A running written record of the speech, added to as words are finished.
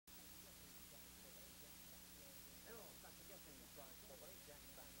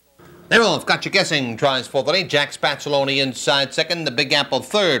They're off. Got you guessing. Tries for the lead. Jack Spats on the inside second. The Big Apple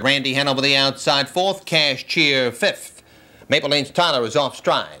third. Randy Hanover the outside fourth. Kash Cheer fifth. Maple Lane's Tyler is off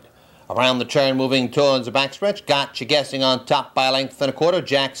stride. Around the turn, moving towards the backstretch. Got you guessing on top by a length and a quarter.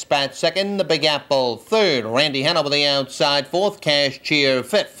 Jack Spats second. The Big Apple third. Randy Hanover the outside fourth. Kash Cheer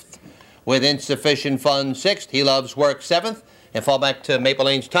fifth. With Insufficient Fun sixth. He Loves Work seventh. And fall back to Maple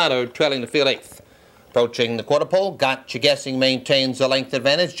Lane's Tyler, trailing the field eighth. Approaching the quarter pole, Got You Guessing maintains a length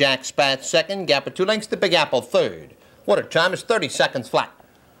advantage. Jack Spats second, gap of 2 lengths. The Big Apple third. Quarter time is 30 seconds flat.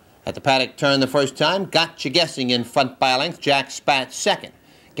 At the paddock turn the first time, Got You Guessing in front by a length. Jack Spats second,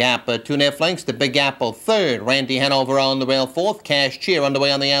 gap of 2.5 lengths. The Big Apple third. Randy Hanover on the rail fourth. Kash Cheer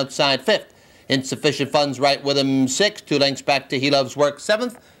underway on the outside fifth. Insufficient Fun's right with him sixth. 2 lengths back to He Loves Work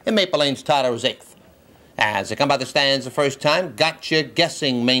seventh. And Maple Lane's Tyler is eighth. As they come by the stands the first time, Got You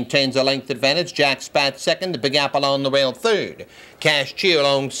Guessing maintains a length advantage. Jack Spats second, the Big Apple on the rail third. Kash Cheer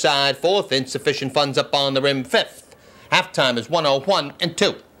alongside fourth. Insufficient Fun's up on the rim fifth. Halftime is 1:01 and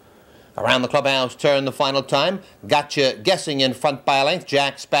 2. Around the clubhouse turn the final time, Got You Guessing in front by a length.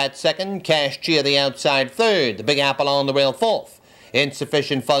 Jack Spats second, Kash Cheer the outside third. The Big Apple on the rail fourth.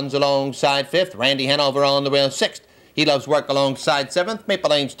 Insufficient Fun's alongside fifth. Randy Hanover on the rail sixth. He Loves Work alongside seventh. Maple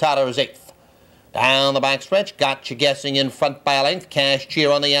Lane's Tyler is eighth. Down the backstretch, Got You Guessing in front by a length. Kash Cheer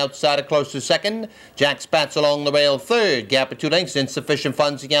on the outside, a close to second. Jack Spats along the rail third. Gap of 2 lengths. Insufficient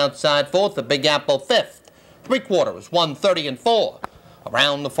Fun's the outside fourth. The Big Apple fifth. 3/4 1:30 and 4.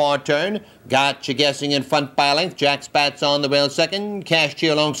 Around the far turn, Got You Guessing in front by a length. Jack Spats on the rail second. Kash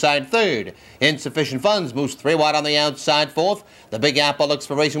Cheer alongside third. Insufficient Funds moves 3 wide on the outside fourth. The Big Apple looks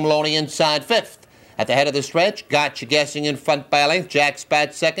for Racing Maloney inside fifth. At the head of the stretch, Got You Guessing in front by a length. Jack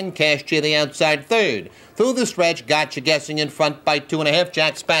Spats second, Kash Cheer the outside third. Through the stretch, Got You Guessing in front by 2.5.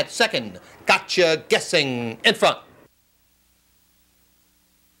 Jack Spats second. Got You Guessing in front.